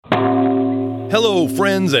Hello,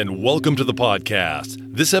 friends, and welcome to the podcast.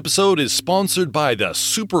 This episode is sponsored by the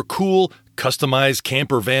super cool customized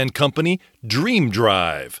camper van company, Dream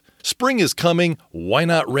Drive. Spring is coming. Why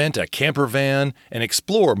not rent a camper van and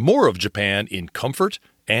explore more of Japan in comfort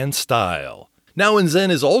and style? Now in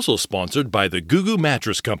Zen is also sponsored by the Gugu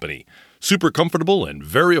Mattress Company. Super comfortable and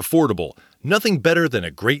very affordable. Nothing better than a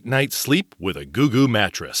great night's sleep with a Gugu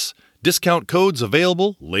mattress. Discount codes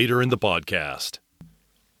available later in the podcast.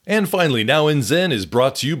 And finally, Now in Zen is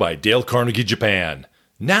brought to you by Dale Carnegie Japan.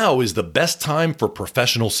 Now is the best time for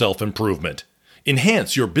professional self-improvement.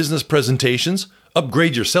 Enhance your business presentations,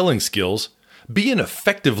 upgrade your selling skills, be an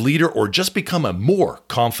effective leader, or just become a more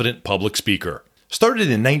confident public speaker. Started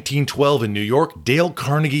in 1912 in New York, Dale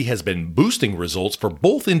Carnegie has been boosting results for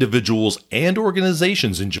both individuals and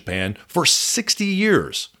organizations in Japan for 60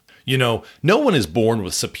 years. You know, no one is born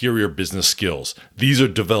with superior business skills. These are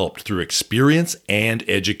developed through experience and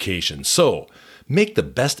education. So, make the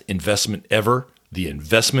best investment ever, the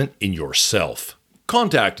investment in yourself.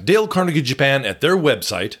 Contact Dale Carnegie Japan at their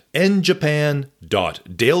website,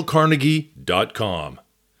 njapan.dalecarnegie.com.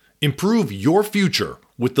 Improve your future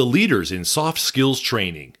with the leaders in soft skills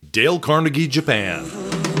training. Dale Carnegie Japan.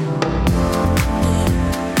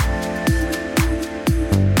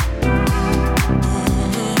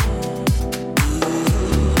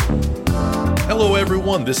 Hello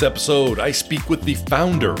everyone, this episode I speak with the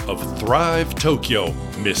founder of Thrive Tokyo,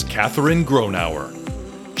 Miss Catherine Gronauer.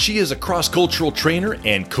 She is a cross-cultural trainer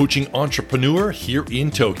and coaching entrepreneur here in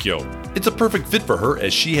Tokyo. It's a perfect fit for her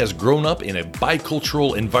as she has grown up in a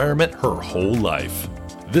bicultural environment her whole life.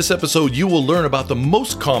 This episode you will learn about the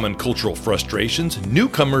most common cultural frustrations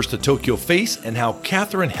newcomers to Tokyo face and how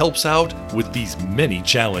Catherine helps out with these many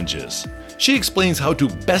challenges. She explains how to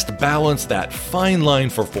best balance that fine line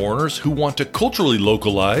for foreigners who want to culturally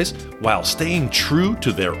localize while staying true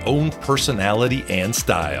to their own personality and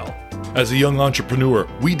style. As a young entrepreneur,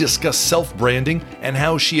 we discuss self-branding and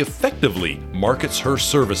how she effectively markets her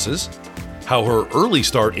services, how her early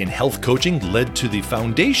start in health coaching led to the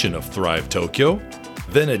foundation of Thrive Tokyo,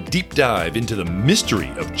 then a deep dive into the mystery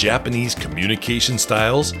of Japanese communication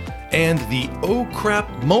styles, and the oh crap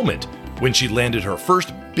moment when she landed her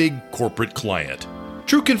first big corporate client.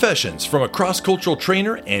 True confessions from a cross-cultural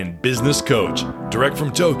trainer and business coach. Direct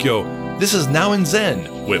from Tokyo, this is Now in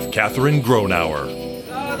Zen with Catherine Gronauer.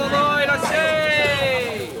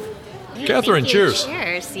 Catherine, cheers.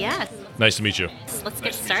 Cheers, yes. Nice to meet you. Let's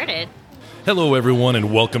get started. Hello, everyone,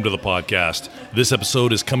 and welcome to the podcast. This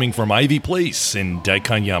episode is coming from Ivy Place in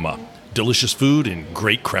Daikanyama. Delicious food and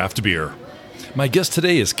great craft beer. My guest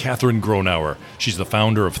today is Catherine Gronauer. She's the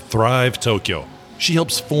founder of Thrive Tokyo. She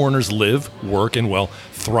helps foreigners live, work, and,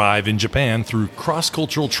 thrive in Japan through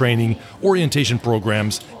cross-cultural training, orientation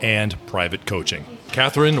programs, and private coaching.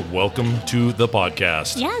 Catherine, welcome to the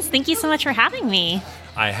podcast. Yes, thank you so much for having me.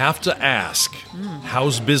 I have to ask,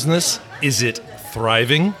 how's business? Is it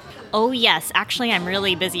thriving? Oh, yes. Actually, I'm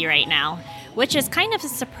really busy right now, which is kind of a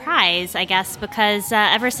surprise, I guess, because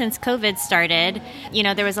ever since COVID started,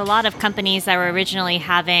 there was a lot of companies that were originally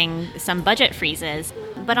having some budget freezes.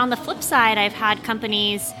 But on the flip side, I've had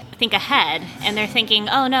companies think ahead, and they're thinking,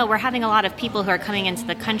 oh, no, we're having a lot of people who are coming into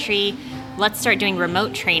the country. Let's start doing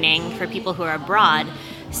remote training for people who are abroad.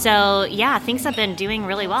 So, yeah, things have been doing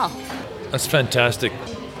really well. That's fantastic.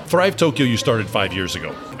 Thrive Tokyo, you started 5 years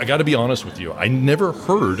ago. I got to be honest with you. I never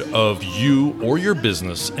heard of you or your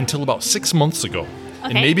business until about 6 months ago. Okay.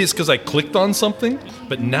 And maybe it's because I clicked on something,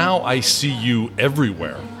 but now I see you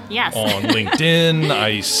everywhere. Yes. On LinkedIn,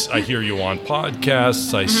 I hear you on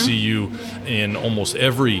podcasts. I see you in almost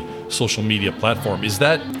every social media platform. Is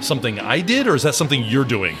that something I did, or is that something you're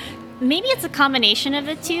doing? Maybe it's a combination of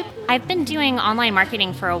the two. I've been doing online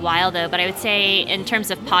marketing for a while, though, but I would say in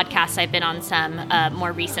terms of podcasts, I've been on some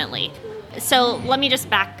more recently. So let me just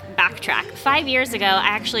backtrack. 5 years ago, I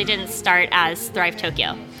actually didn't start as Thrive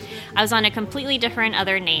Tokyo. I was on a completely different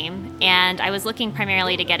other name, and I was looking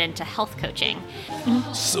primarily to get into health coaching.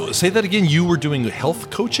 So say that again, you were doing health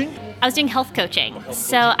coaching? I was doing health coaching.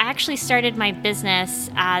 So I actually started my business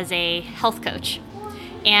as a health coach.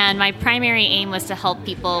 And my primary aim was to help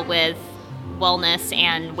people with wellness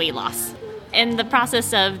and weight loss. In the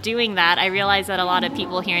process of doing that, I realized that a lot of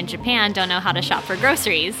people here in Japan don't know how to shop for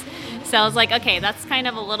groceries. So I was like, okay, that's kind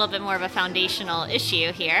of a little bit more of a foundational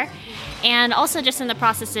issue here. And also just in the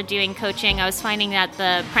process of doing coaching, I was finding that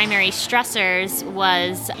the primary stressors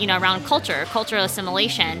was, around cultural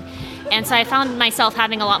assimilation. And so I found myself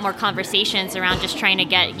having a lot more conversations around just trying to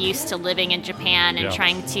get used to living in Japan and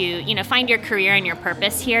trying to, find your career and your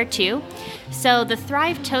purpose here too. So the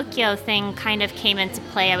Thrive Tokyo thing kind of came into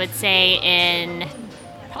play, I would say, in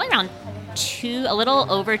probably around a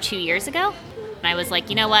little over 2 years ago. And I was like,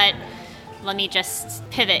 you know what? Let me just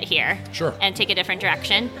pivot here and take a different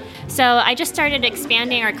direction. So I just started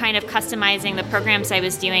expanding or kind of customizing the programs I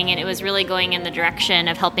was doing, and it was really going in the direction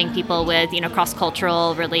of helping people with,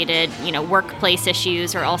 cross-cultural related, workplace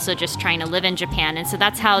issues, or also just trying to live in Japan. And so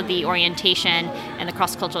that's how the orientation and the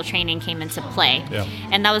cross-cultural training came into play. Yeah.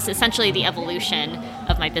 And that was essentially the evolution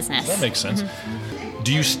of my business. That makes sense. Mm-hmm.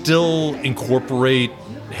 Do you still incorporate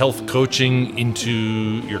health coaching into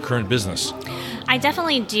your current business? I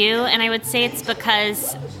definitely do, and I would say it's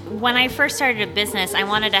because when I first started a business, I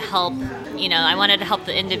wanted to help,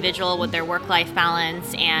 the individual with their work-life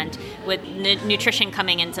balance and with nutrition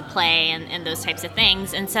coming into play and those types of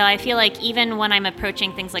things. And so I feel like even when I'm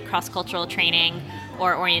approaching things like cross-cultural training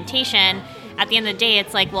or orientation, at the end of the day,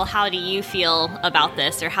 it's like, well, how do you feel about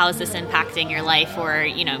this? Or how is this impacting your life or,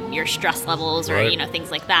 your stress levels or,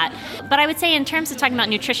 things like that. But I would say in terms of talking about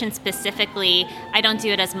nutrition specifically, I don't do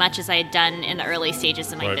it as much as I had done in the early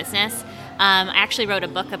stages of my business. I actually wrote a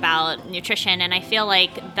book about nutrition, and I feel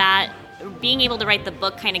like that being able to write the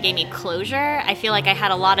book kind of gave me closure. I feel like I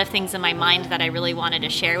had a lot of things in my mind that I really wanted to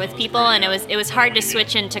share with people, and it was hard to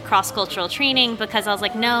switch into cross-cultural training because I was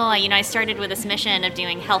like, no, I started with this mission of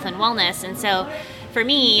doing health and wellness, and so for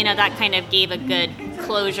me, that kind of gave a good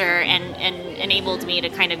closure and enabled me to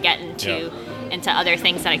kind of get into other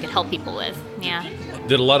things that I could help people with. Yeah.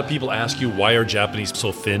 Did a lot of people ask you, why are Japanese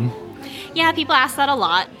so thin? Yeah, people ask that a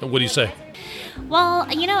lot. What do you say? Well,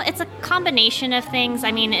 it's a combination of things.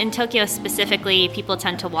 I mean, in Tokyo specifically, people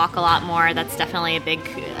tend to walk a lot more. That's definitely a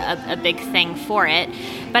big thing for it.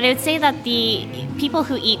 But I would say that the people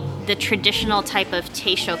who eat the traditional type of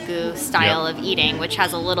teishoku style of eating, which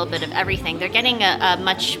has a little bit of everything, they're getting a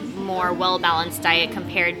much more well-balanced diet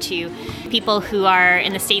compared to people who are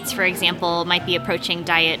in the States, for example, might be approaching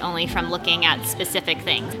diet only from looking at specific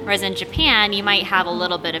things. Whereas in Japan, you might have a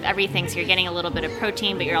little bit of everything, so you're getting a little bit of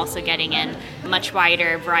protein, but you're also getting in a much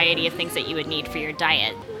wider variety of things that you would need for your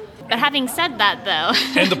diet. But having said that,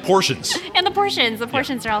 though... And the portions. The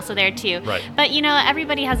portions are also there, too. Right. But,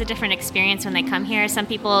 everybody has a different experience when they come here. Some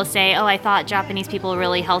people say, I thought Japanese people were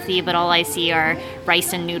really healthy, but all I see are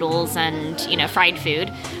rice and noodles and, fried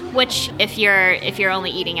food. Which, if you're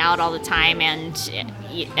only eating out all the time and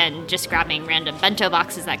just grabbing random bento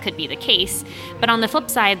boxes, that could be the case. But on the flip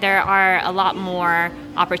side, there are a lot more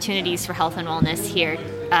opportunities for health and wellness here,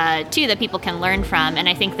 too, that people can learn from. And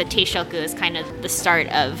I think the teishoku is kind of the start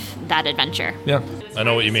of that adventure. Yeah, I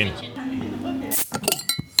know what you mean.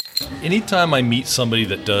 Anytime I meet somebody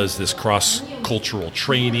that does this cross-cultural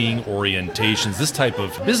training, orientations, this type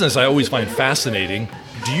of business, I always find fascinating.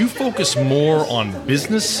 Do you focus more on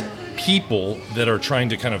business people that are trying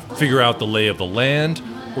to kind of figure out the lay of the land,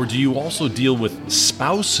 or do you also deal with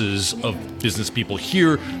spouses of business people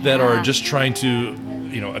here that are just trying to,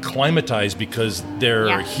 acclimatize because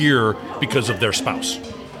they're here because of their spouse?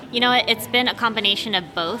 It's been a combination of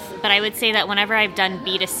both, but I would say that whenever I've done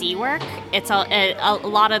B2C work, it's a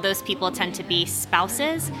lot of those people tend to be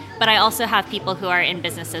spouses, but I also have people who are in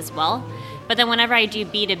business as well. But then whenever I do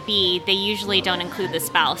B2B, they usually don't include the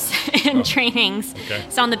spouse in trainings. Okay.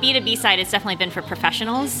 So on the B2B side, it's definitely been for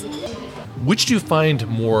professionals. Which do you find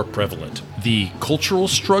more prevalent? The cultural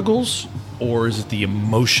struggles, or is it the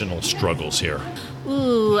emotional struggles here?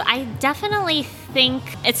 Ooh, I definitely think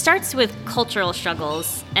it starts with cultural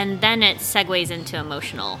struggles, and then it segues into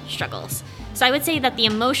emotional struggles. So I would say that the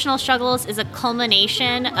emotional struggles is a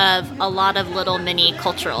culmination of a lot of little mini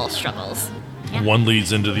cultural struggles. Yeah. One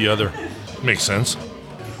leads into the other. Makes sense.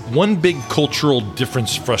 One big cultural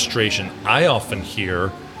difference frustration I often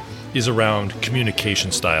hear is around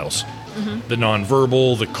communication styles. Mm-hmm. The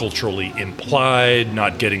nonverbal, the culturally implied,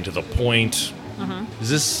 not getting to the point. Mm-hmm. Is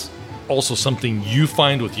this also something you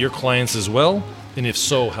find with your clients as well? And if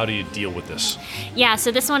so, how do you deal with this? Yeah,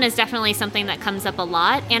 so this one is definitely something that comes up a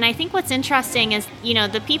lot. And I think what's interesting is,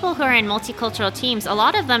 the people who are in multicultural teams, a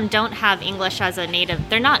lot of them don't have English as a native.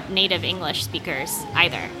 They're not native English speakers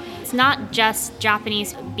either. It's not just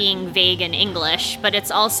Japanese being vague in English, but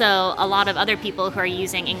it's also a lot of other people who are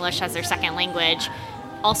using English as their second language,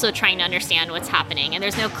 also trying to understand what's happening. And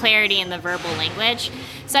there's no clarity in the verbal language.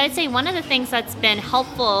 So I'd say one of the things that's been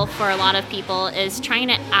helpful for a lot of people is trying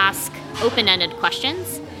to ask open-ended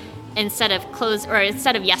questions instead of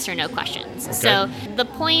yes or no questions. Okay. So the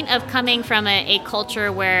point of coming from a culture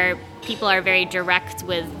where people are very direct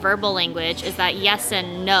with verbal language is that yes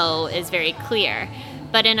and no is very clear.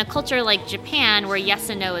 But in a culture like Japan, where yes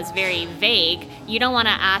and no is very vague, you don't want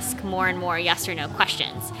to ask more and more yes or no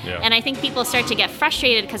questions. Yeah. And I think people start to get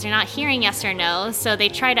frustrated because they're not hearing yes or no, so they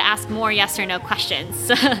try to ask more yes or no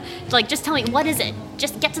questions. Like, just tell me, what is it?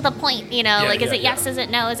 Just get to the point, you know, is it yes, is it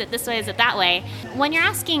no, is it this way, is it that way? When you're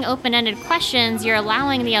asking open-ended questions, you're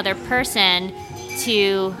allowing the other person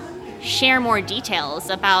to share more details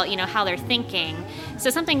about, you know, how they're thinking. So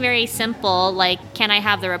something very simple like, can I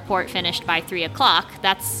have the report finished by 3 o'clock?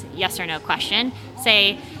 That's yes or no question.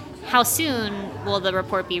 Say, how soon will the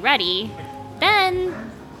report be ready? Then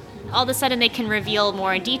all of a sudden they can reveal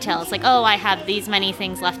more details. Like, oh, I have these many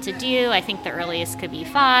things left to do. I think the earliest could be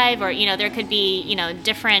 5, or, you know, there could be, you know,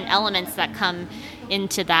 different elements that come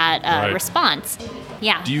into that response.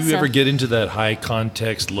 Yeah. Do you ever get into that high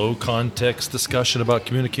context, low context discussion about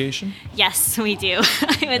communication? Yes, we do.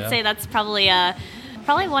 I would say that's probably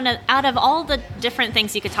one of, out of all the different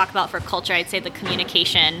things you could talk about for culture, I'd say the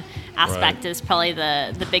communication aspect is probably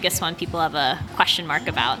the biggest one people have a question mark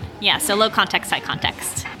about. Yeah, so low context, high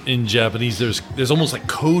context. In Japanese, there's almost like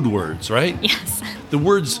code words, right? Yes. The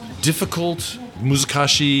words difficult,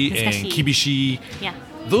 muzakashi, and kibishi. Yeah.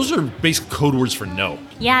 Those are basic code words for no.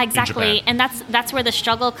 Yeah, exactly. And that's where the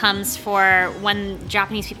struggle comes for when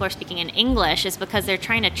Japanese people are speaking in English, is because they're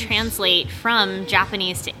trying to translate from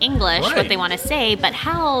Japanese to English what they want to say, but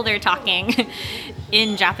how they're talking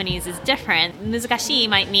in Japanese is different. Muzakashi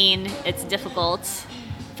might mean it's difficult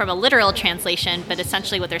from a literal translation, but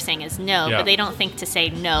essentially what they're saying is no, but they don't think to say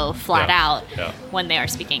no flat out when they are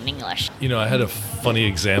speaking in English. You know, I had a funny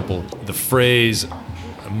example. The phrase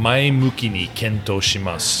 "maemuki ni kento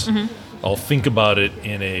shimasu," I'll think about it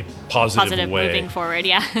in a positive way. Moving forward,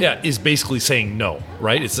 yeah, is basically saying no,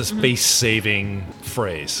 right? It's a space-saving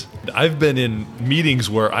phrase. I've been in meetings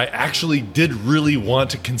where I actually did really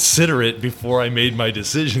want to consider it before I made my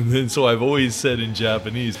decision, and so I've always said in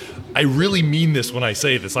Japanese, I really mean this when I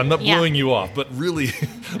say this. I'm not blowing you off, but really,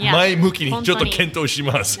 "maemuki ni chotto kento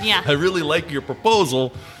shimasu." I really like your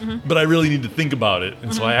proposal, but I really need to think about it.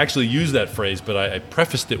 And so I actually use that phrase, but I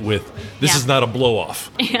prefaced it with, this is not a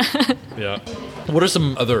blow-off. Yeah. What are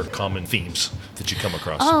some other common themes that you come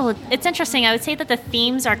across? Oh, it's interesting. I would say that the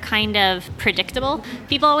themes are kind of predictable.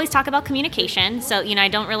 People always talk about communication. So, you know, I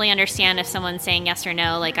don't really understand if someone's saying yes or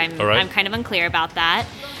no. Like, I'm kind of unclear about that.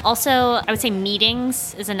 Also, I would say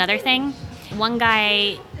meetings is another thing. One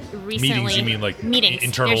guy recently... Meetings, you mean like meetings.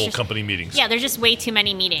 Internal company meetings? Yeah, there's just way too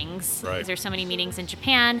many meetings. Right. There's so many meetings in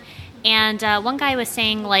Japan. And one guy was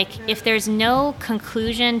saying, like, if there's no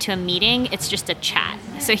conclusion to a meeting, it's just a chat.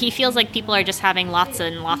 So he feels like people are just having lots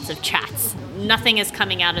and lots of chats. Nothing is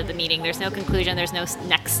coming out of the meeting. There's no conclusion. There's no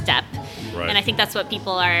next step. Right. And I think that's what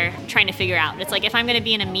people are trying to figure out. It's like, if I'm going to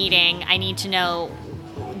be in a meeting, I need to know,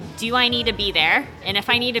 do I need to be there? And if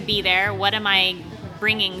I need to be there, what am I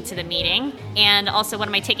bringing to the meeting? And also, what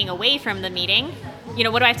am I taking away from the meeting? You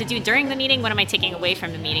know, what do I have to do during the meeting? What am I taking away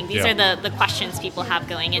from the meeting? These are the questions people have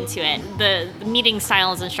going into it. The meeting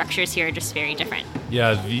styles and structures here are just very different.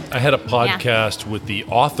 Yeah, I had a podcast with the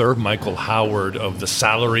author, Michael Howard, of The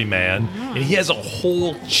Salaryman, and he has a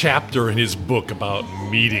whole chapter in his book about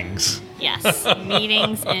meetings. Yes,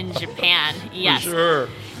 meetings in Japan. Yes. For sure.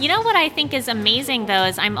 You know what I think is amazing, though,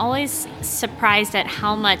 is I'm always surprised at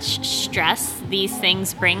how much stress these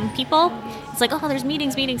things bring people. It's like, oh, there's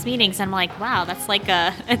meetings. And I'm like, wow, that's like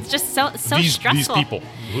it's just so stressful. These people.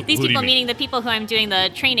 These people, meaning the people who I'm doing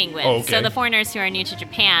the training with. Oh, okay. So the foreigners who are new to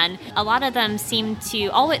Japan, a lot of them seem to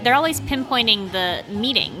they're always pinpointing the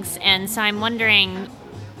meetings. And so I'm wondering,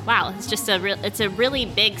 wow, it's just it's a really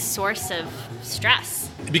big source of stress.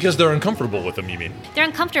 Because they're uncomfortable with them, you mean? They're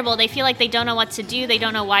uncomfortable. They feel like they don't know what to do. They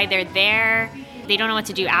don't know why they're there. They don't know what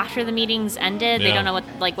to do after the meeting's ended. They don't know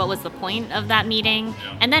what was the point of that meeting.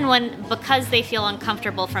 And then because they feel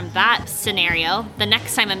uncomfortable from that scenario, the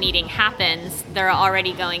next time a meeting happens, they're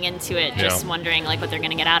already going into it just wondering like what they're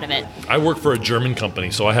going to get out of it. I work for a German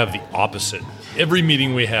company, so I have the opposite. Every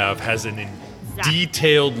meeting we have has an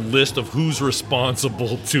detailed list of who's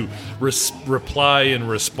responsible to reply and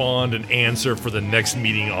respond and answer for the next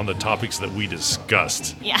meeting on the topics that we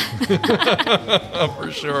discussed. Yeah. For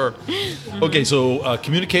sure. Mm-hmm. Okay, so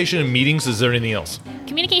communication and meetings, is there anything else?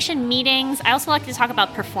 Communication, meetings. I also like to talk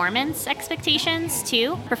about performance expectations,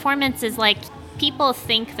 too. Performance is like people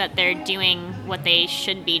think that they're doing what they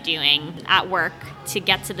should be doing at work to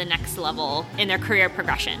get to the next level in their career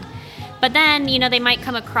progression. But then, you know, they might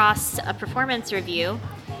come across a performance review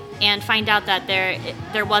and find out that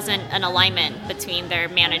there wasn't an alignment between their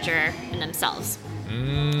manager and themselves.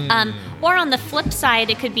 Or on the flip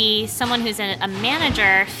side, it could be someone who's a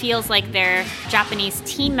manager feels like their Japanese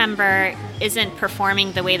team member isn't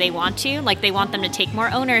performing the way they want to. Like, they want them to take more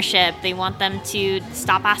ownership. They want them to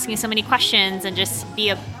stop asking so many questions and just be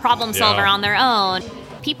a problem solver on their own.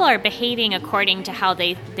 People are behaving according to how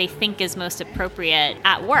they think is most appropriate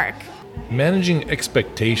at work. Managing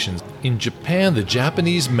expectations. In Japan, the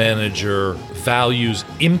Japanese manager values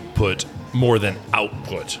input more than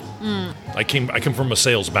output. I come from a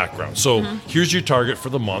sales background. So here's your target for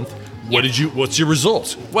the month. What's your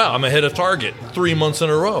result? Wow, I'm ahead of target 3 months in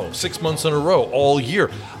a row, 6 months in a row, all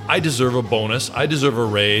year. I deserve a bonus. I deserve a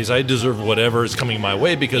raise. I deserve whatever is coming my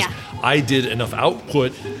way because I did enough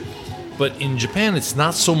output. But in Japan, it's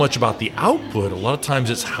not so much about the output. A lot of times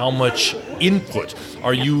it's how much input.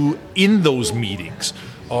 Are you in those meetings?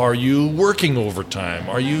 Are you working overtime?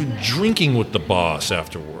 Are you drinking with the boss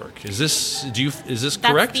after work? Is this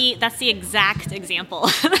correct? That's the exact example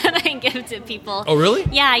that I give to people. Oh, really?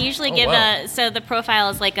 Yeah, I usually give so the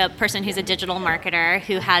profile is like a person who's a digital marketer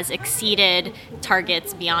who has exceeded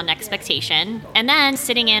targets beyond expectation, and then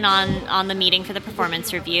sitting in on the meeting for the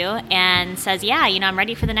performance review and says, I'm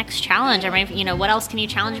ready for the next challenge. I'm ready for, what else can you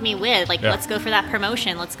challenge me with? Let's go for that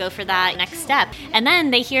promotion. Let's go for that next step. And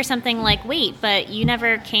then they hear something like, wait, but you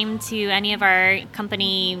never came to any of our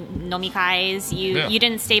company nomikais. You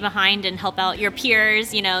didn't stay behind and help out your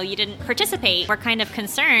peers. You didn't participate. We're kind of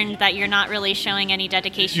concerned that you're not really showing any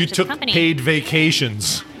dedication to the company. You took paid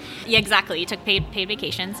vacations. Yeah, exactly. You took paid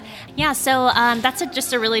vacations. Yeah, so that's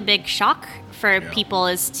just a really big shock for people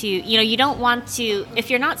is to, you don't want to,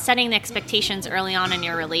 if you're not setting the expectations early on in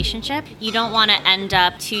your relationship, you don't want to end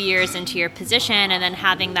up 2 years into your position and then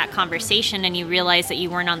having that conversation and you realize that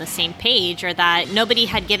you weren't on the same page or that nobody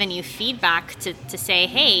had given you feedback to say,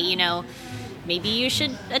 hey, maybe you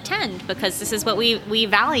should attend because this is what we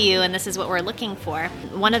value and this is what we're looking for.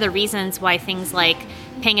 One of the reasons why things like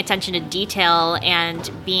paying attention to detail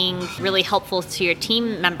and being really helpful to your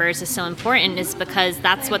team members is so important is because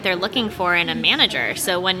that's what they're looking for in a manager.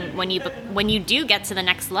 So when you do get to the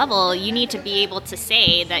next level, you need to be able to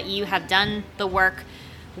say that you have done the work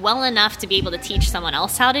well enough to be able to teach someone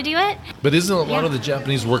else how to do it. But isn't a lot of the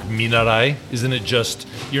Japanese work minarai? Isn't it just,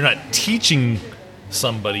 you're not teaching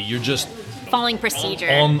somebody, you're just following procedure.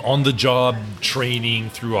 On the job training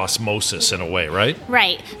through osmosis in a way, right?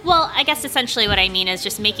 Right. Well, I guess essentially what I mean is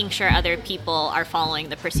just making sure other people are following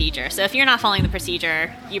the procedure. So if you're not following the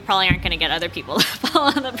procedure, you probably aren't going to get other people to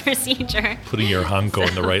follow the procedure. Putting your hanko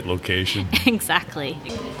in the right location. Exactly.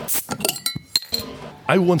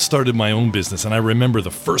 I once started my own business, and I remember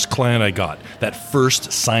the first client I got, that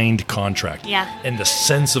first signed contract, and the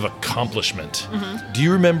sense of accomplishment. Mm-hmm. Do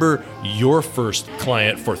you remember your first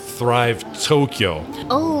client for Thrive Tokyo?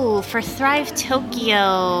 Oh, for Thrive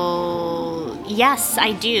Tokyo, yes,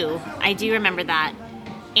 I do. I do remember that.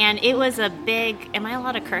 And it was a big, am I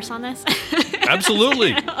allowed to curse on this?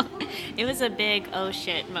 Absolutely. It was a big oh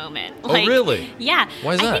shit moment. Oh, really? Yeah.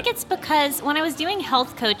 Why is that? I think it's because when I was doing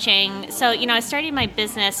health coaching, so, I started my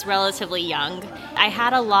business relatively young. I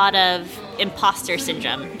had a lot of imposter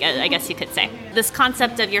syndrome, I guess you could say. This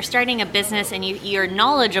concept of you're starting a business and you're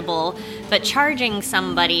knowledgeable, but charging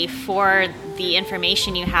somebody for the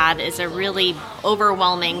information you have is a really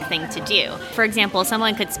overwhelming thing to do. For example,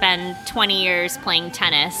 someone could spend 20 years playing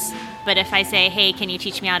tennis, but if I say, hey, can you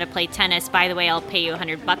teach me how to play tennis? By the way, I'll pay you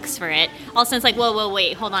 $100 for it. All of a sudden it's like, whoa,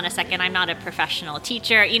 wait, hold on a second. I'm not a professional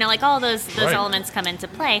teacher. All those right. elements come into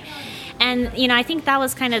play. And, I think that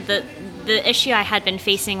was kind of the issue I had been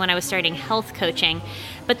facing when I was starting health coaching.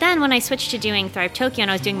 But then when I switched to doing Thrive Tokyo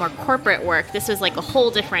and I was doing more corporate work, this was like a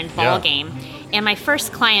whole different ballgame. And my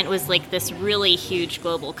first client was like this really huge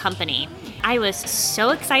global company. I was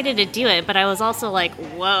so excited to do it, but I was also like,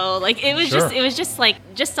 whoa, it was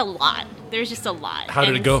just a lot. There's just a lot. How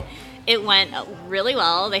did it go? It went really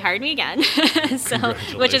well. They hired me again,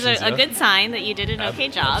 which is a good sign that you did an okay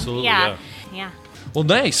job. Absolutely, yeah. Well,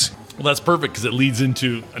 nice. Well, that's perfect because it leads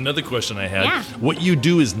into another question I had. Yeah. What you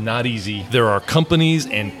do is not easy. There are companies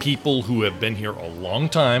and people who have been here a long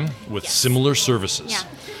time with similar services. Yeah.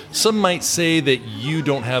 Some might say that you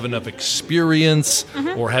don't have enough experience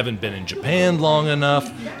or haven't been in Japan long enough,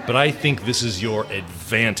 but I think this is your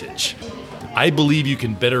advantage. I believe you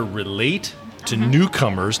can better relate to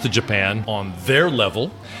newcomers to Japan on their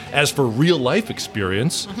level. As for real life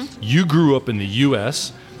experience, you grew up in the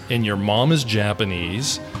U.S. and your mom is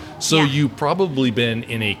Japanese, so you've probably been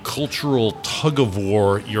in a cultural tug of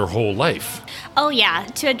war your whole life. Oh, yeah.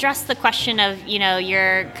 To address the question of,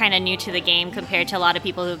 you're kind of new to the game compared to a lot of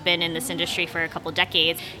people who've been in this industry for a couple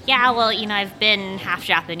decades. Yeah, well, I've been half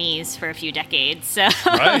Japanese for a few decades. So,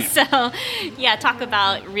 right. Talk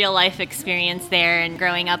about real life experience there and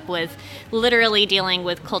growing up with literally dealing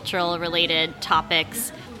with cultural related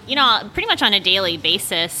topics. pretty much on a daily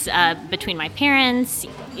basis between my parents,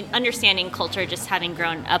 understanding culture, just having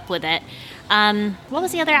grown up with it. What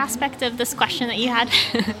was the other aspect of this question that you had?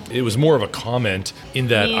 It was more of a comment in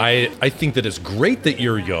that I think that it's great that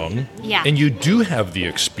you're young and you do have the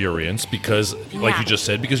experience because, like you just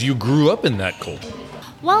said, because you grew up in that culture.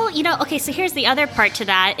 Well, okay, so here's the other part to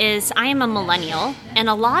that is I am a millennial, and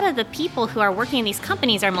a lot of the people who are working in these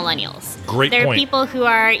companies are millennials. Great point. They're people who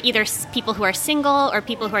are either people who are single or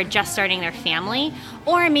people who are just starting their family,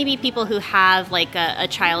 or maybe people who have like a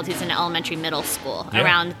child who's in elementary, middle school,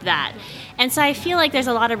 around that. And so I feel like there's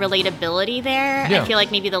a lot of relatability there. I feel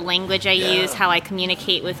like maybe the language I use, how I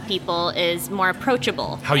communicate with people is more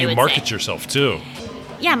approachable. How you market yourself, too.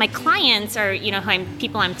 Yeah, my clients are,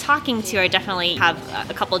 people I'm talking to are definitely have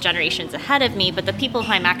a couple generations ahead of me, but the people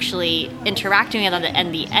who I'm actually interacting with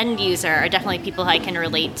and the end user are definitely people who I can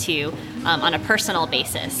relate to on a personal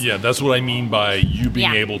basis. Yeah, that's what I mean by you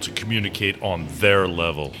being able to communicate on their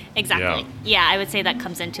level. Exactly. Yeah, I would say that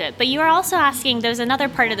comes into it. But you were also asking, there's another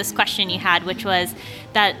part of this question you had, which was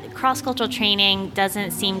that cross-cultural training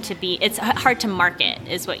doesn't seem to be, it's hard to market,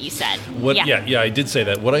 is what you said. I did say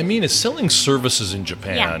that. What I mean is selling services in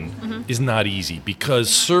Japan is not easy because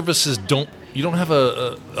services you don't have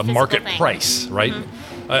a market price, right?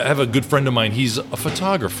 Mm-hmm. I have a good friend of mine, he's a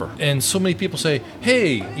photographer. And so many people say,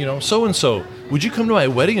 hey, so-and-so, would you come to my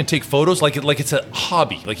wedding and take photos? Like it's a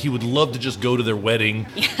hobby. Like he would love to just go to their wedding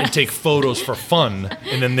and take photos for fun.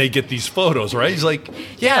 And then they get these photos, right? He's like,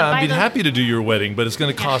 I'd be happy to do your wedding, but it's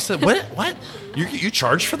going to cost it. What? You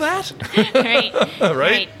charge for that?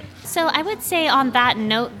 Right? So I would say on that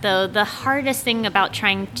note, though, the hardest thing about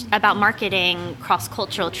marketing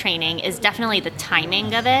cross-cultural training is definitely the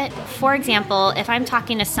timing of it. For example, if I'm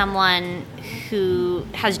talking to someone who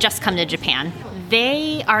has just come to Japan,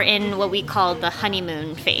 they are in what we call the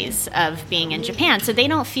honeymoon phase of being in Japan. So they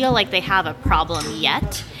don't feel like they have a problem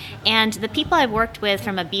yet. And the people I've worked with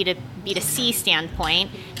from a B2C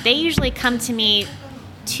standpoint, they usually come to me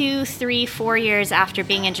 2, 3, 4 years after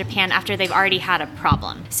being in Japan, after they've already had a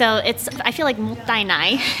problem. So I feel like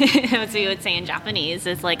mottainai, as we would say in Japanese,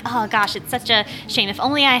 is like, oh gosh, it's such a shame. If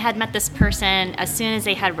only I had met this person as soon as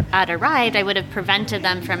they had arrived, I would have prevented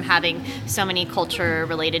them from having so many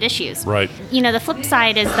culture-related issues. Right. The flip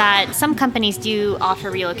side is that some companies do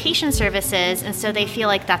offer relocation services, and so they feel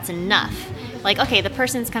like that's enough. Like, okay, the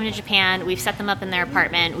person's come to Japan, we've set them up in their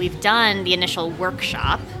apartment, we've done the initial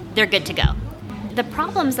workshop, they're good to go. The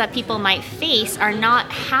problems that people might face are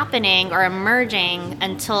not happening or emerging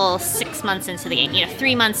until 6 months into the game.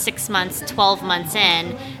 3 months, 6 months, 12 months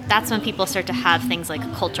in, that's when people start to have things like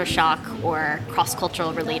culture shock or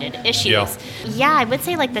cross-cultural related issues. Yeah, I would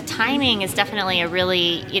say like the timing is definitely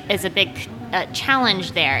a big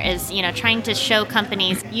challenge there is, trying to show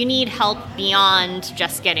companies you need help beyond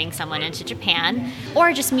just getting someone into Japan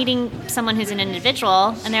or just meeting someone who's an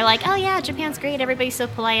individual and they're like, oh yeah, Japan's great, everybody's so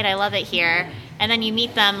polite, I love it here. And then you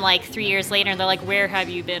meet them like 3 years later and they're like, where have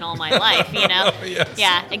you been all my life, Yes.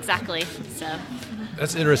 Yeah, exactly. So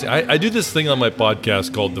that's interesting. I do this thing on my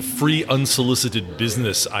podcast called the free unsolicited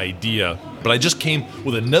business idea, but I just came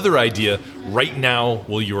with another idea right now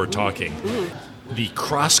while you were talking. Ooh. The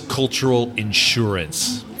cross-cultural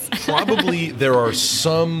insurance. Probably there are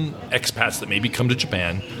some expats that maybe come to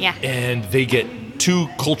Japan and they get too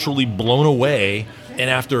culturally blown away, and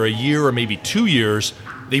after a year or maybe 2 years,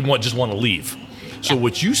 they just want to leave. So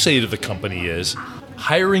what you say to the company is,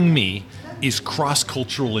 hiring me is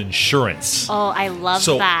cross-cultural insurance. Oh, I love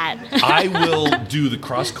that. I will do the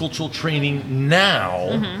cross-cultural training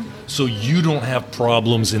now so you don't have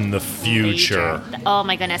problems in the future. Oh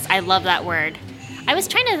my goodness, I love that word. I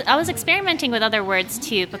was experimenting with other words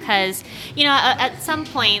too because, at some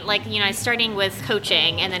point, like, starting with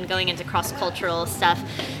coaching and then going into cross-cultural stuff,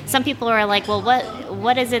 some people are like, well,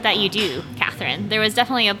 what is it that you do, Catherine? There was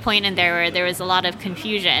definitely a point in there where there was a lot of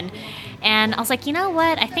confusion. And I was like, you know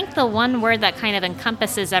what? I think the one word that kind of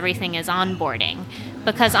encompasses everything is onboarding.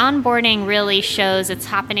 Because onboarding really shows it's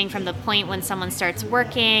happening from the point when someone starts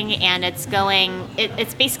working and it's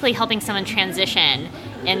basically helping someone transition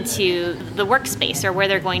into the workspace or where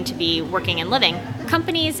they're going to be working and living.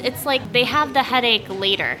 Companies, it's like they have the headache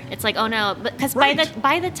later. It's like, oh no, because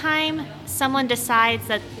by the time someone decides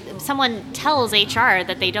that someone tells HR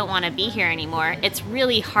that they don't want to be here anymore, it's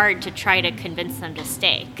really hard to try to convince them to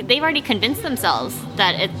stay. They've already convinced themselves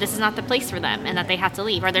that this is not the place for them and that they have to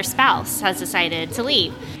leave, or their spouse has decided to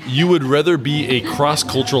leave. You would rather be a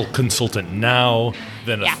cross-cultural consultant now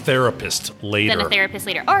than a therapist later.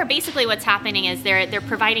 Or basically what's happening is they're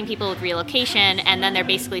providing people with relocation, and then they're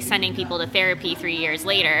basically sending people to therapy 3 years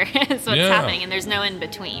later. That's what's happening, and there's no in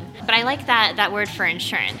between. But I like that word for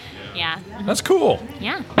insurance. Yeah. That's cool.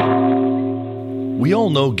 Yeah. We all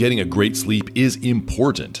know getting a great sleep is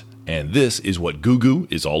important, and this is what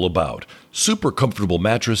Gugu is all about. Super comfortable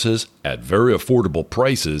mattresses at very affordable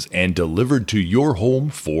prices and delivered to your home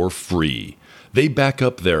for free. They back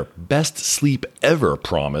up their best sleep ever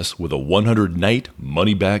promise with a 100-night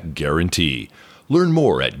money-back guarantee. Learn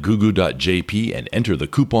more at gugu.jp and enter the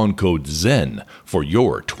coupon code ZEN for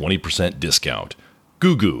your 20% discount.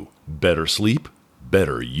 Gugu. Better sleep,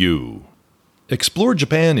 better you. Explore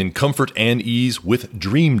Japan in comfort and ease with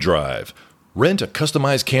Dream Drive. Rent a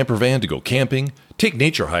customized camper van to go camping, take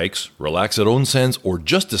nature hikes, relax at onsens, or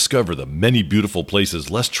just discover the many beautiful places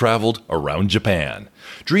less traveled around Japan.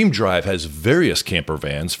 Dream Drive has various camper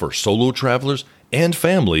vans for solo travelers and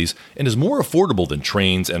families and is more affordable than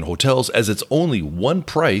trains and hotels as it's only one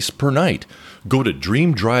price per night. Go to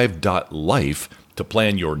dreamdrive.life to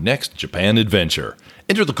plan your next Japan adventure.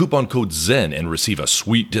 Enter the coupon code ZEN and receive a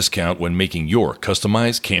sweet discount when making your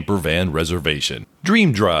customized camper van reservation.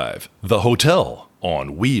 Dream Drive, the hotel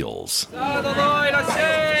on wheels.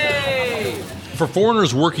 For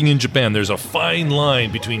foreigners working in Japan, there's a fine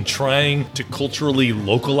line between trying to culturally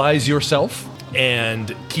localize yourself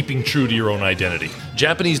and keeping true to your own identity.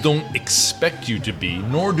 Japanese don't expect you to be,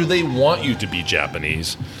 nor do they want you to be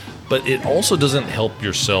Japanese. But it also doesn't help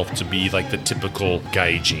yourself to be like the typical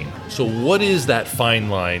gaijin. So what is that fine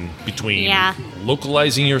line between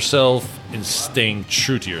localizing yourself and staying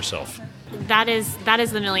true to yourself? That is the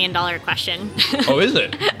 $1 million question. Oh, is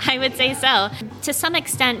it? I would say so. To some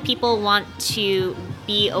extent, people want to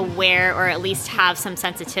be aware or at least have some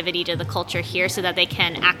sensitivity to the culture here so that they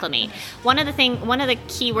can acclimate. One of the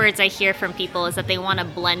key words I hear from people is that they want to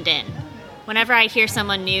blend in. Whenever I hear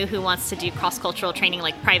someone new who wants to do cross-cultural training,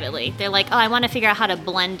 like privately, they're like, oh, I want to figure out how to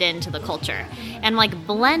blend into the culture. And like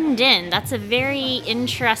blend in, that's a very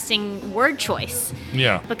interesting word choice.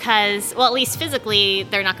 Yeah. Because, well, at least physically,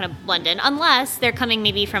 they're not going to blend in unless they're coming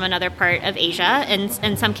maybe from another part of Asia. And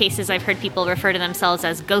in some cases, I've heard people refer to themselves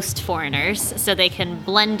as ghost foreigners, so they can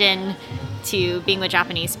blend in to being with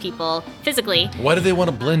Japanese people physically. Why do they want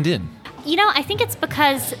to blend in? You know, I think it's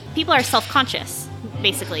because people are self-conscious,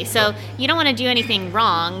 basically. So you don't want to do anything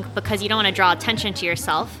wrong because you don't want to draw attention to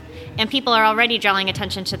yourself. And people are already drawing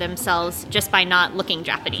attention to themselves just by not looking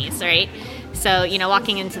Japanese, right? So, you know,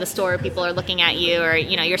 walking into the store, people are looking at you, or,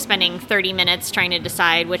 you know, you're spending 30 minutes trying to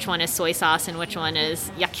decide which one is soy sauce and which one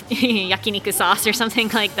is yakiniku sauce or something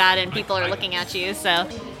like that, and people are looking at you. So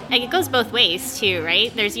it goes both ways, too,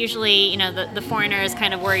 right? There's usually, you know, the foreigner is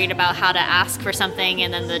kind of worried about how to ask for something,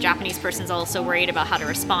 and then the Japanese person's also worried about how to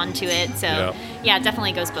respond to it. So, yeah, it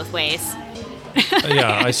definitely goes both ways.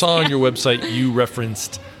 Yeah, I saw on your website you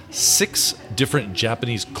referenced 6 different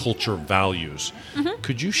Japanese culture values. Mm-hmm.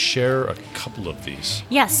 Could you share a couple of these?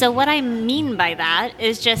 Yeah, so what I mean by that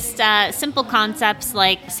is just simple concepts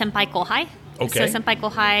like senpai kohai. Okay. So senpai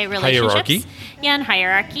kohai relationships. Hierarchy. Yeah, and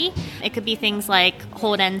hierarchy. It could be things like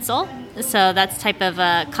horenso. So that's type of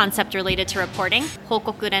a concept related to reporting.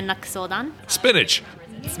 Hokoku rennaku soudan. Spinach,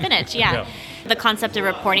 yeah. The concept of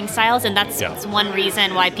reporting styles, and that's one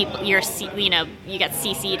reason why you get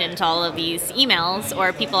CC'd into all of these emails,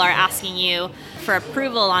 or people are asking you for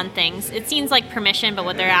approval on things. It seems like permission, but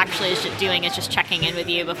what they're actually doing is just checking in with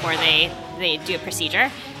you before they do a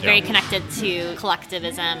procedure. Very connected to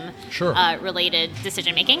collectivism related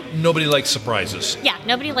decision making. Nobody likes surprises. Yeah,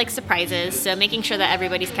 nobody likes surprises, so making sure that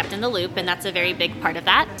everybody's kept in the loop, and that's a very big part of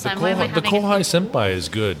that. So the kohai senpai is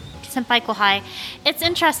good. Senpai kohai. It's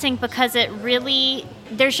interesting because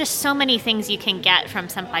there's just so many things you can get from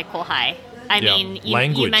senpai kohai. I mean,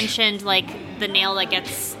 you mentioned like the nail that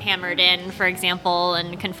gets hammered in, for example,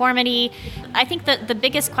 and conformity. I think that the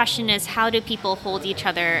biggest question is, how do people hold each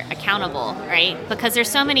other accountable, right? Because there's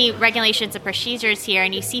so many regulations and procedures here,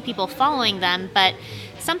 and you see people following them, but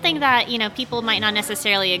something that, you know, people might not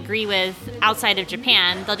necessarily agree with outside of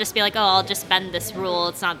Japan, they'll just be like, oh, I'll just bend this rule.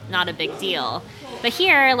 It's not a big deal. But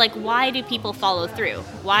here, like, why do people follow through?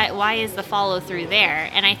 Why is the follow through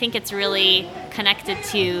there? And I think it's really connected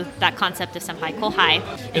to that concept of senpai kohai.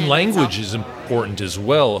 And language is important as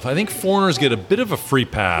well. I think foreigners get a bit of a free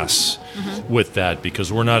pass with that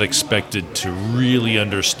because we're not expected to really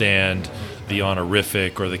understand the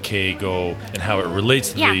honorific or the keigo and how it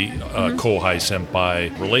relates to Yeah. the kohai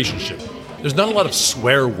senpai relationship. There's not a lot of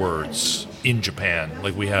swear words in Japan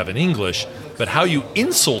like we have in English, but how you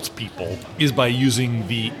insult people is by using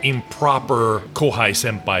the improper kohai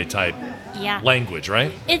senpai type Yeah. language,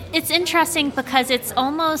 right? It's interesting because it's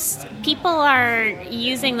almost people are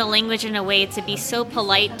using the language in a way to be so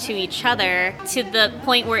polite to each other to the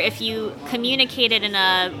point where if you communicate it in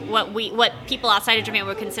a what people outside of Japan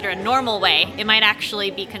would consider a normal way, it might actually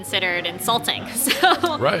be considered insulting.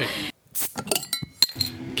 So Right.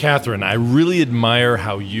 Catherine, I really admire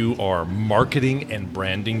how you are marketing and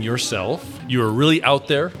branding yourself. You are really out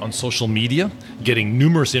there on social media, getting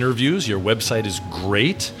numerous interviews. Your website is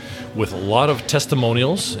great with a lot of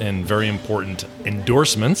testimonials and very important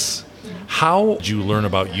endorsements. How did you learn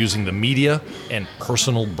about using the media and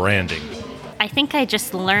personal branding? I think I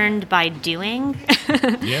just learned by doing.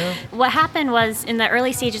 Yeah. What happened was in the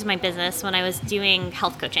early stages of my business, when I was doing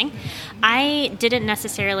health coaching, I didn't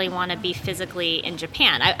necessarily want to be physically in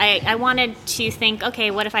Japan. I wanted to think,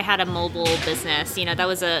 okay, what if I had a mobile business? You know, that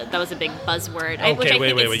was a big buzzword, which I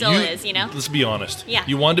think it still is. You know, Let's be honest. Yeah.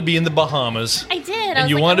 You wanted to be in the Bahamas. I did. And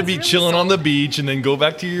you wanted to be really chilling on sold. the beach and then go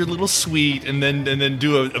back to your little suite and then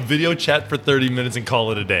do a video chat for 30 minutes and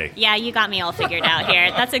call it a day. Yeah, you got me all figured out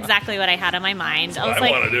here. That's exactly what I had on my mind. what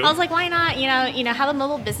I wanna do. I was like, why not? You know, have a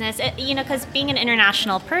mobile business. Because being an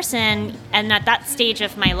international person, and at that stage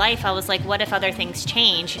of my life, I was like, what if other things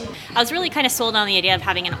change? I was really kind of sold on the idea of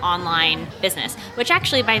having an online business, which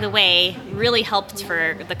actually, by the way, really helped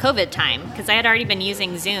for the COVID time because I had already been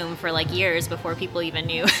using Zoom for like years before people even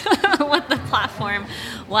knew what the platform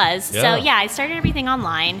was. Yeah. So yeah, I started everything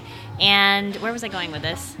online. And where was I going with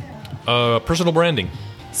this? Personal branding.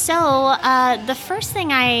 So the first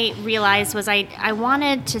thing I realized was I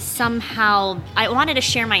wanted to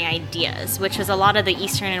share my ideas, which was a lot of the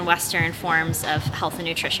Eastern and Western forms of health and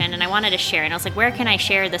nutrition, and I wanted to share. And I was like, where can I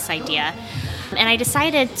share this idea? And I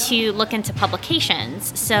decided to look into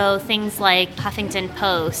publications, so things like Huffington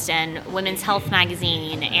Post and Women's Health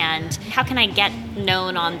Magazine, and how can I get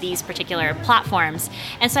known on these particular platforms?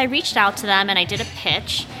 And so I reached out to them and I did a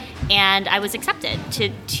pitch. And I was accepted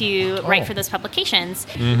to write for those publications.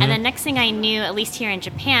 Mm-hmm. And the next thing I knew, at least here in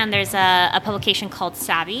Japan, there's a publication called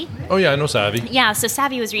Savvy. Oh, yeah, I know Savvy. Yeah, so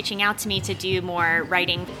Savvy was reaching out to me to do more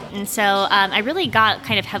writing. And so I really got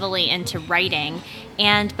kind of heavily into writing.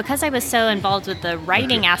 And because I was so involved with the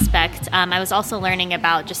writing aspect, I was also learning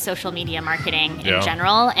about just social media marketing in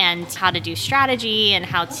general and how to do strategy and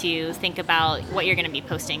how to think about what you're going to be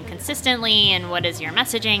posting consistently and what is your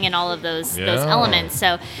messaging and all of those elements.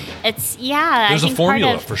 So it's, There's I think a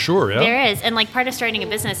formula part of, for sure, yeah. There is. And like part of starting a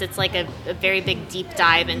business, it's like a very big deep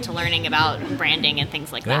dive into learning about branding and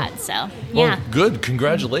things like that. So, yeah. Well, good.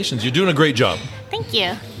 Congratulations. You're doing a great job. Thank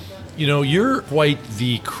you. You know, you're quite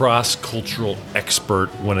the cross-cultural expert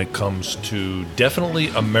when it comes to definitely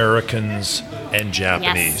Americans and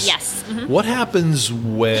Japanese. Yes. Mm-hmm. What happens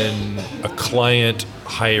when a client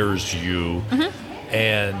hires you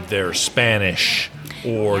and they're Spanish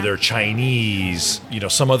or they're Chinese,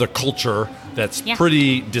 some other culture that's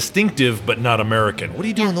pretty distinctive but not American? What do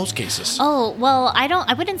you do in those cases? Oh, well,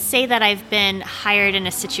 I wouldn't say that I've been hired in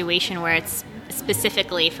a situation where it's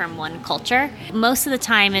specifically from one culture. Most of the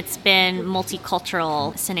time it's been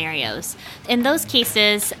multicultural scenarios. In those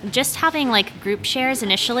cases, just having like group shares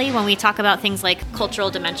initially when we talk about things like cultural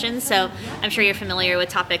dimensions. So I'm sure you're familiar with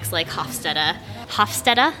topics like Hofstede.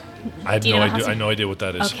 Hofstede? I have no idea what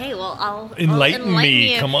that is. Okay, well, I'll enlighten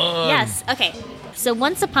me. You. Come on. Yes, okay. So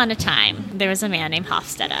once upon a time, there was a man named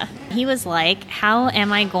Hofstede. He was like, how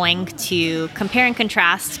am I going to compare and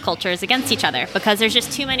contrast cultures against each other? Because there's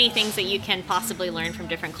just too many things that you can possibly learn from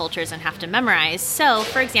different cultures and have to memorize. So,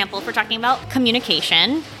 for example, if we're talking about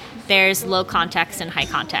communication, there's low context and high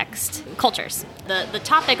context cultures. The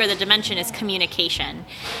topic or the dimension is communication.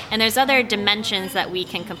 And there's other dimensions that we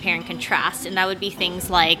can compare and contrast, and that would be things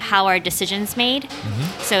like how are decisions made?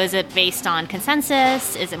 Mm-hmm. So is it based on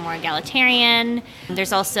consensus? Is it more egalitarian?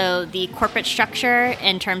 There's also the corporate structure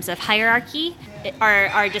in terms of hierarchy.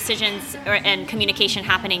 Are decisions and communication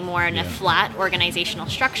happening more in a flat organizational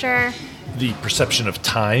structure? The perception of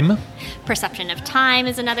time. Perception of time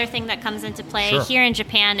is another thing that comes into play. Sure. Here in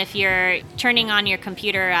Japan, if you're turning on your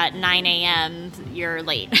computer at 9 a.m., you're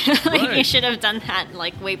late. Right. You should have done that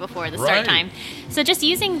like way before the start time. So just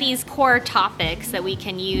using these core topics that we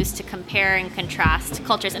can use to compare and contrast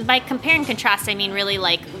cultures. And by compare and contrast, I mean really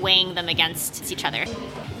like weighing them against each other.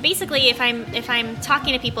 Basically, if I'm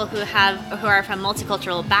talking to people who are from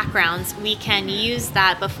multicultural backgrounds, we can use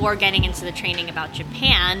that before getting into the training about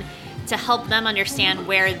Japan to help them understand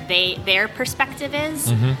where their perspective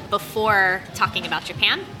is before talking about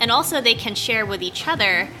Japan. And also they can share with each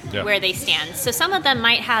other where they stand. So some of them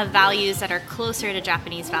might have values that are closer to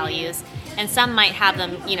Japanese values, and some might have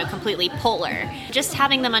them, completely polar. Just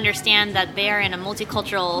having them understand that they are in a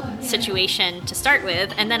multicultural situation to start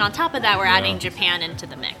with, and then on top of that, we're adding Japan into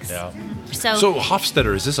the mix. Yeah. So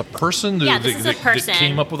Hofstadter, is this a person? This is a person that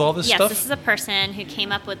came up with all this stuff? Yes, this is a person who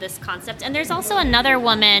came up with this concept. And there's also another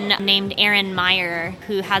woman named Erin Meyer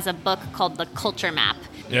who has a book called The Culture Map.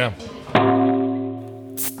 Yeah.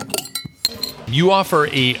 You offer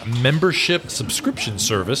a membership subscription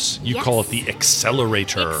service. You call it the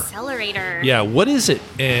Accelerator. Accelerator. Yeah, what is it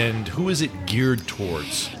and who is it geared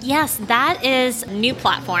towards? Yes, that is a new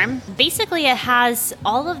platform. Basically, it has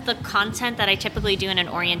all of the content that I typically do in an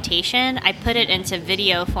orientation. I put it into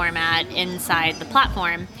video format inside the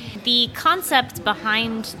platform. The concept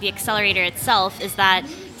behind the Accelerator itself is that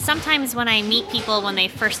sometimes when I meet people when they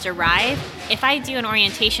first arrive, if I do an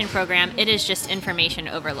orientation program, it is just information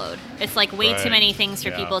overload. It's like way too many things for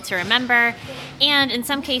people to remember. And in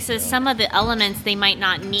some cases, some of the elements they might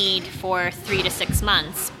not need for 3 to 6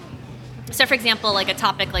 months. So for example, like a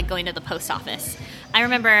topic like going to the post office. I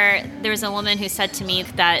remember there was a woman who said to me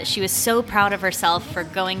that she was so proud of herself for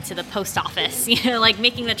going to the post office, like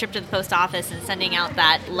making the trip to the post office and sending out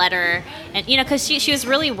that letter. And, because she was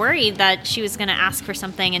really worried that she was going to ask for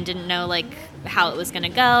something and didn't know, like, how it was going to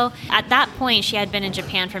go. At that point, she had been in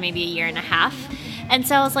Japan for maybe a year and a half. And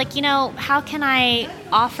so I was like, how can I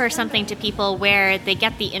offer something to people where they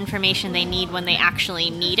get the information they need when they actually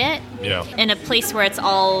need it in a place where it's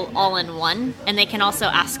all in one, and they can also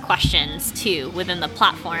ask questions too within the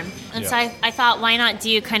platform. And so I thought, why not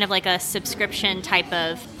do kind of like a subscription type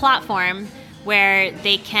of platform where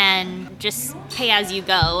they can just pay as you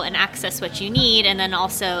go and access what you need, and then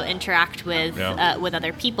also interact with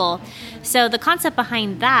other people. So the concept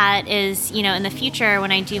behind that is, in the future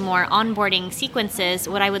when I do more onboarding sequences,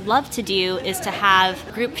 what I would love to do is to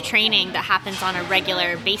have group training that happens on a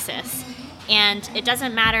regular basis. And it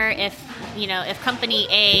doesn't matter if company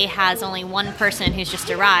A has only one person who's just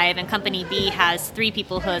arrived and company B has 3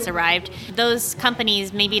 people who has arrived, those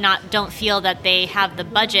companies maybe don't feel that they have the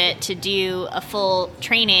budget to do a full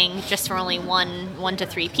training just for only one to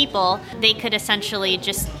 3 people. They could essentially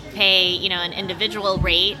just pay, an individual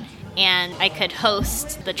rate, and I could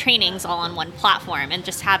host the trainings all on one platform and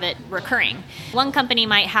just have it recurring. One company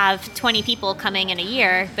might have 20 people coming in a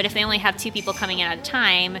year, but if they only have 2 people coming in at a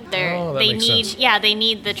time, they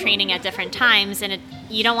need the training at different times, and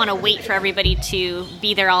you don't want to wait for everybody to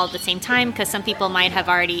be there all at the same time, because some people might have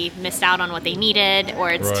already missed out on what they needed, or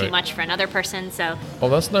it's too much for another person. So,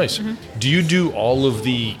 that's nice. Do you do all of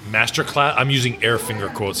the master class? I'm using air finger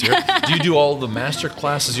quotes here. Do you do all the master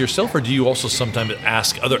classes yourself, or do you also sometimes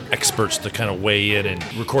ask other experts to kind of weigh in and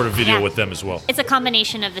record a video with them as well? It's a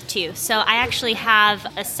combination of the two. So I actually have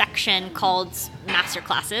a section called master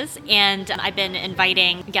classes, and I've been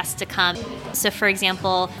inviting guests to come. So for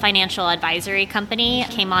example, financial advisory company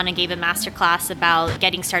came on and gave a master class about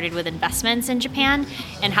getting started with investments in Japan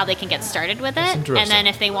and how they can get started with it. And then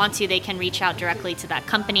if they want to, they can reach out directly to that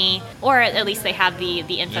company, or at least they have the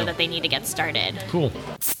info that they need to get started. Cool.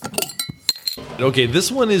 Okay,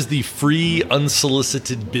 this one is the free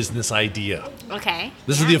unsolicited business idea. Okay.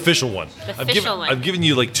 This is the official one. The official one. I've given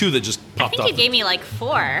you like 2 that just popped off. I think you gave me like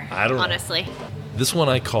 4, I don't know. Honestly. This one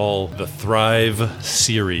I call the Thrive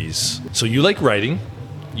series. So you like writing.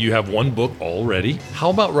 You have 1 book already. How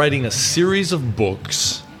about writing a series of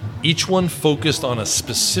books, each one focused on a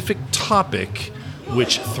specific topic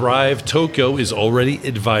which Thrive Tokyo is already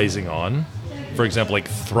advising on? For example, like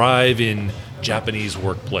Thrive in Japanese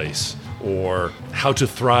workplace, or how to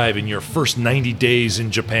thrive in your first 90 days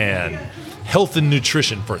in Japan, health and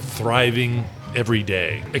nutrition for thriving every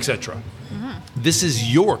day, etc. This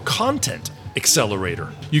is your content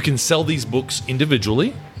accelerator. You can sell these books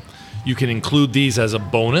individually. You can include these as a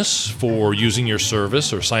bonus for using your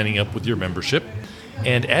service or signing up with your membership.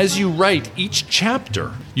 And as you write each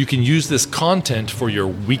chapter, you can use this content for your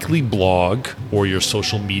weekly blog or your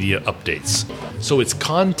social media updates. So it's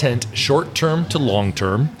content short-term to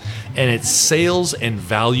long-term, and it's sales and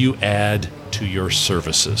value add to your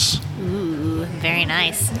services. Ooh, very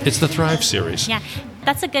nice. It's the Thrive series. Yeah,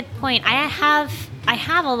 that's a good point. I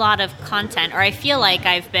have a lot of content, or I feel like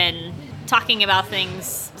I've been talking about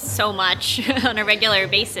things so much on a regular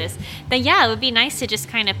basis, then it would be nice to just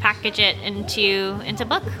kind of package it into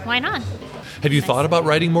book. Why not? Have you thought about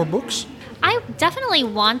writing more books? I definitely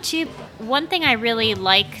want to. One thing I really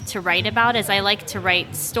like to write about is I like to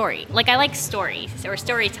write story. Like I like stories or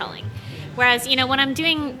storytelling. Whereas, when I'm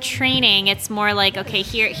doing training, it's more like, okay,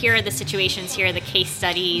 here are the situations, here are the case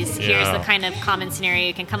studies, here's the kind of common scenario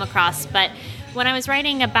you can come across. But when I was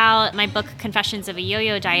writing about my book, Confessions of a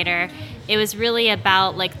Yo-Yo Dieter, it was really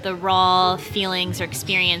about like the raw feelings or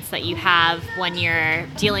experience that you have when you're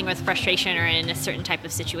dealing with frustration or in a certain type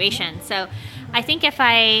of situation. So I think if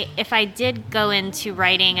I did go into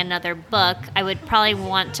writing another book, I would probably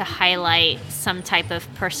want to highlight some type of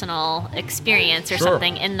personal experience or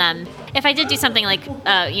something in them. If I did do something like,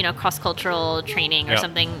 cross-cultural training or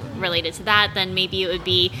something related to that, then maybe it would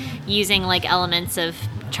be using like elements of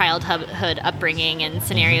childhood upbringing and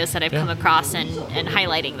scenarios that I've come across and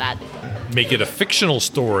highlighting that. Make it a fictional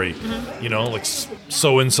story, like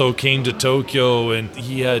so-and-so came to Tokyo and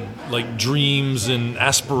he had like dreams and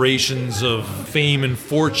aspirations of fame and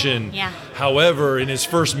fortune. Yeah. However, in his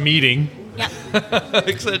first meeting, Yep.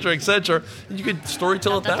 et cetera, and you could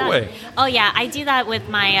storytell it that way. Oh yeah, I do that with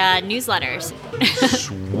my newsletters.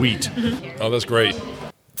 Sweet. Oh, that's great.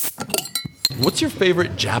 What's your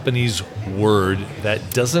favorite Japanese word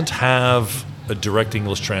that doesn't have a direct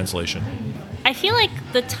English translation? I feel like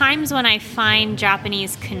the times when I find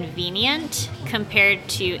Japanese convenient compared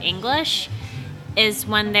to English is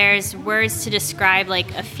when there's words to describe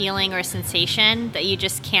like a feeling or sensation that you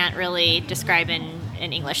just can't really describe in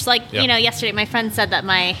English. Like, yesterday my friend said that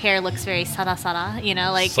my hair looks very sara-sara,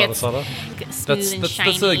 like Sara-sara? It's smooth and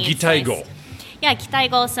shiny. That's a gitaigo. Nice. Yeah,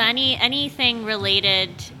 gitaigo. So anything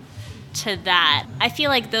related to that. I feel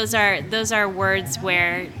like those are words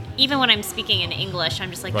where even when I'm speaking in English, I'm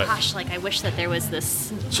just like, gosh, like I wish that there was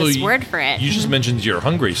this word for it. You just mentioned you're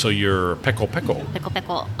hungry, so you're peko-peko.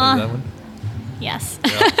 Peko-peko. That one? Yes.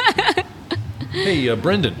 Yeah. Hey,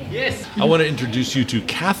 Brendan. Yes. I want to introduce you to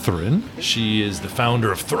Catherine. She is the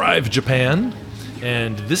founder of Thrive Japan.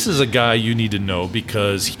 And this is a guy you need to know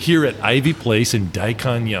because here at Ivy Place in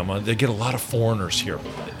Daikanyama, they get a lot of foreigners here.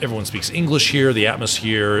 Everyone speaks English here. The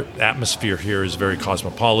atmosphere here is very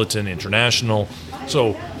cosmopolitan, international.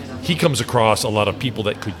 So he comes across a lot of people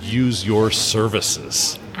that could use your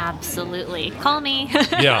services. Absolutely. Call me.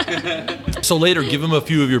 Yeah. So later, give him a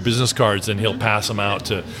few of your business cards and he'll pass them out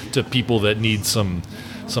to people that need some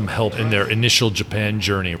help in their initial Japan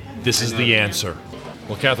journey. This is the answer.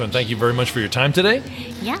 Well, Catherine, thank you very much for your time today.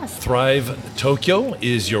 Yes. Thrive Tokyo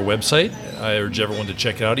is your website. I urge everyone to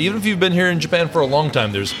check it out. Even if you've been here in Japan for a long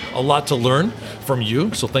time, there's a lot to learn from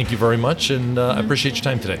you. So thank you very much, and I appreciate your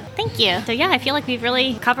time today. Thank you. So I feel like we've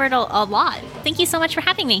really covered a lot. Thank you so much for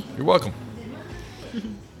having me. You're welcome.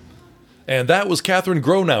 And that was Catherine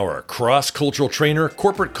Gronauer, cross-cultural trainer,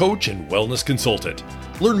 corporate coach, and wellness consultant.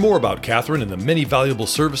 Learn more about Catherine and the many valuable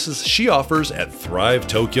services she offers at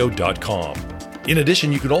thrivetokyo.com. In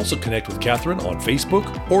addition, you can also connect with Catherine on Facebook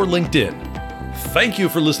or LinkedIn. Thank you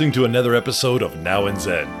for listening to another episode of Now in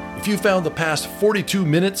Zen. If you found the past 42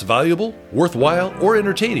 minutes valuable, worthwhile, or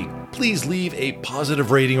entertaining, please leave a positive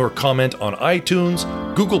rating or comment on iTunes,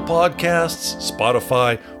 Google Podcasts,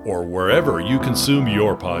 Spotify, or wherever you consume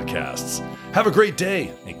your podcasts. Have a great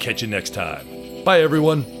day and catch you next time. Bye,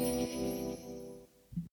 everyone.